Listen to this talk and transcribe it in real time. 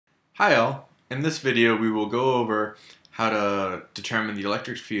Hi all, in this video we will go over how to determine the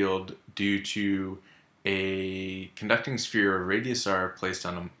electric field due to a conducting sphere of radius r placed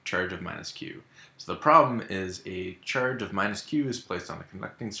on a charge of minus q. So the problem is a charge of minus q is placed on a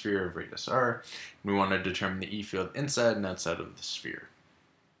conducting sphere of radius r, and we want to determine the E field inside and outside of the sphere.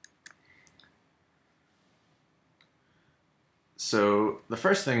 So the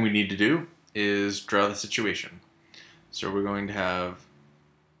first thing we need to do is draw the situation. So we're going to have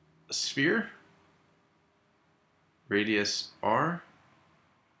a sphere, radius r,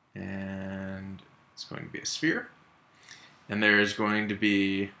 and it's going to be a sphere, and there is going to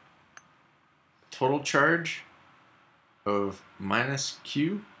be a total charge of minus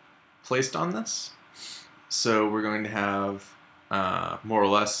q placed on this. So we're going to have more or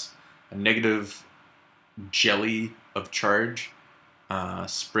less a negative jelly of charge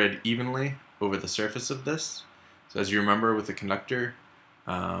spread evenly over the surface of this. So as you remember with the conductor,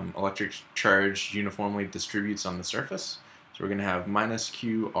 electric charge uniformly distributes on the surface. So we're going to have minus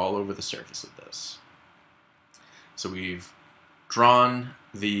q all over the surface of this. So we've drawn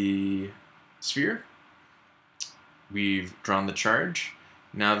the sphere, we've drawn the charge.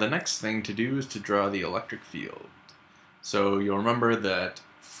 Now the next thing to do is to draw the electric field. So you'll remember that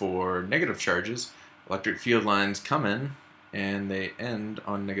for negative charges, electric field lines come in and they end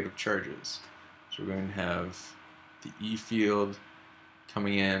on negative charges. So we're going to have the E field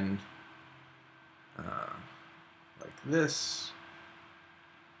coming in like this.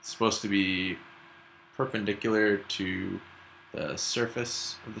 It's supposed to be perpendicular to the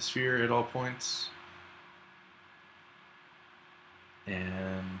surface of the sphere at all points.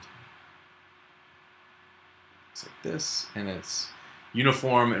 And it's like this, and it's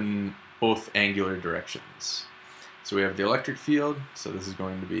uniform in both angular directions. So we have the electric field, so this is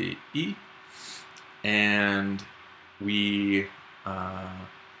going to be E, and we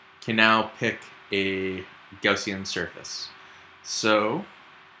can now pick a Gaussian surface. So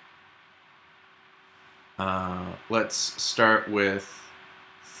let's start with,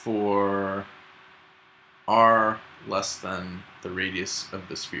 for r less than the radius of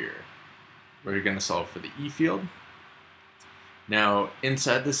the sphere, we're going to solve for the E field. Now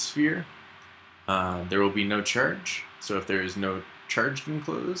inside the sphere there will be no charge, so if there is no charge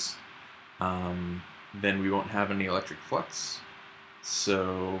enclosed, then we won't have any electric flux.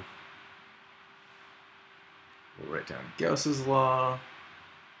 So we'll write down Gauss's law.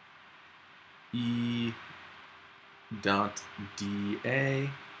 E dot dA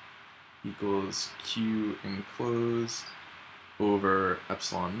equals Q enclosed over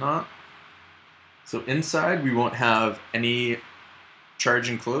epsilon naught. So inside we won't have any charge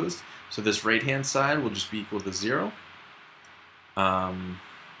enclosed, so this right hand side will just be equal to 0.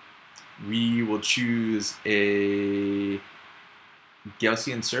 We will choose a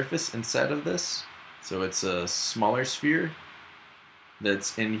Gaussian surface inside of this, so it's a smaller sphere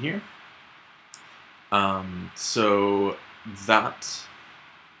that's in here. So that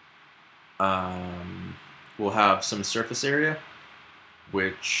will have some surface area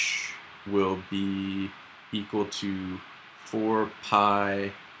which will be equal to 4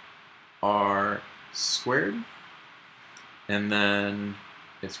 pi r squared, and then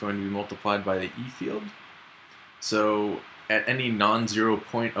it's going to be multiplied by the E field. So at any non-zero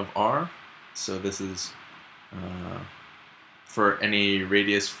point of r, so this is for any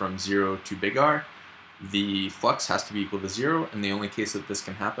radius from 0 to big R, the flux has to be equal to 0, and the only case that this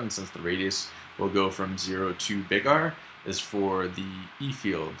can happen, since the radius will go from 0 to big R, is for the E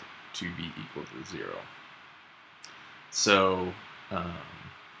field to be equal to 0. So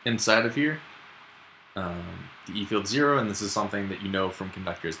inside of here, the E field 0, and this is something that you know from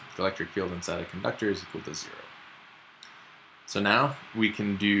conductors, the electric field inside a conductor is equal to 0. So now we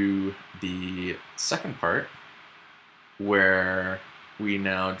can do the second part, where we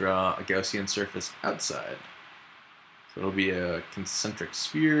now draw a Gaussian surface outside. So it'll be a concentric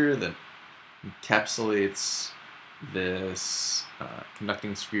sphere that encapsulates this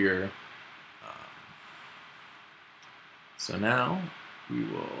conducting sphere. So now we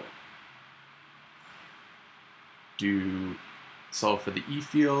will solve for the E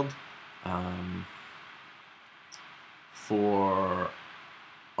field for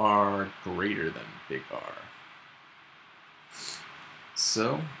r greater than big R.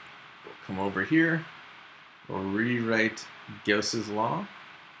 So we'll come over here, we'll rewrite Gauss's law.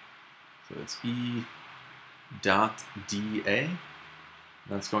 So it's E dot dA.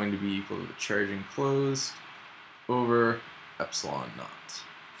 That's going to be equal to the charge enclosed over epsilon naught.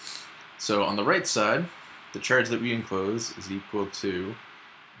 So on the right side, the charge that we enclose is equal to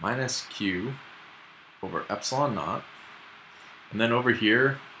minus q over epsilon naught. And then over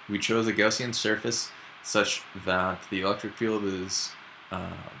here, we chose a Gaussian surface such that the electric field is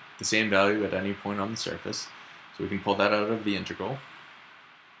the same value at any point on the surface. So we can pull that out of the integral.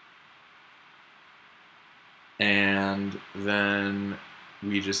 And then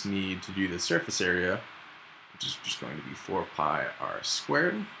we just need to do the surface area, which is just going to be 4 pi r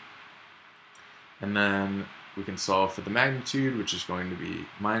squared. And then we can solve for the magnitude, which is going to be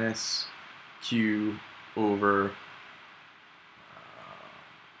minus q over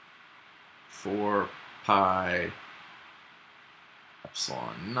 4 pi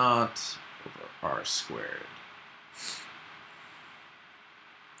epsilon naught over r squared.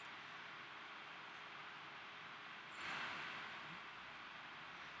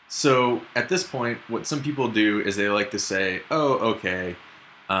 So at this point, what some people do is they like to say, oh, okay,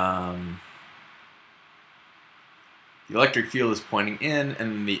 the electric field is pointing in,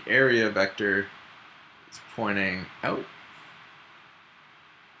 and then the area vector is pointing out.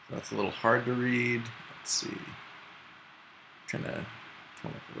 So that's a little hard to read. Let's see. I'm trying to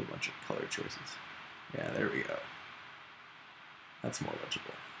come up with a bunch of color choices. Yeah, there we go. That's more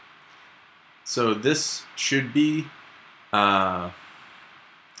legible. So this should be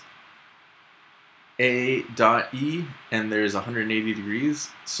A dot E, and there's 180 degrees.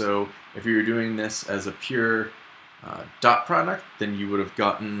 So if you were doing this as a pure dot product, then you would have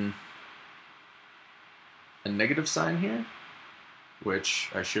gotten a negative sign here,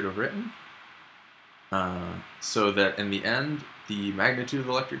 which I should have written, so that in the end, the magnitude of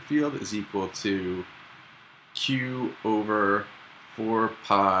the electric field is equal to Q over 4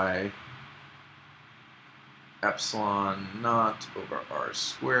 pi epsilon naught over r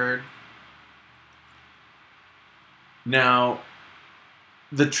squared. Now,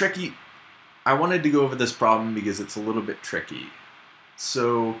 I wanted to go over this problem because it's a little bit tricky.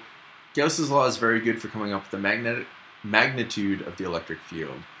 So Gauss's law is very good for coming up with the magnitude of the electric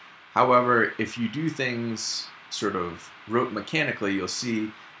field. However, if you do things sort of rote mechanically, you'll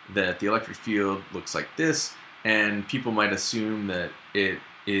see that the electric field looks like this, and people might assume that it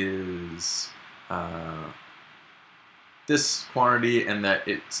is this quantity and that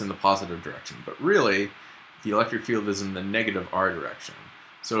it's in the positive direction. But really, the electric field is in the negative r direction.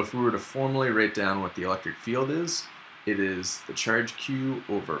 So if we were to formally write down what the electric field is, it is the charge q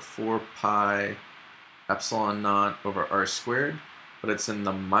over 4 pi epsilon naught over r squared, but it's in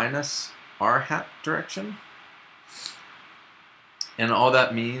the minus r hat direction. And all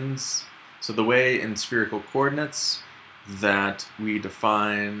that means, so the way in spherical coordinates that we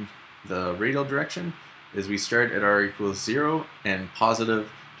define the radial direction is we start at r equals 0, and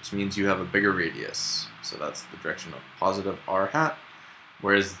positive just means you have a bigger radius. So that's the direction of positive r hat,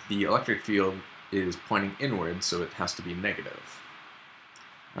 whereas the electric field is pointing inward, so it has to be negative.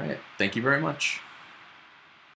 All right, thank you very much.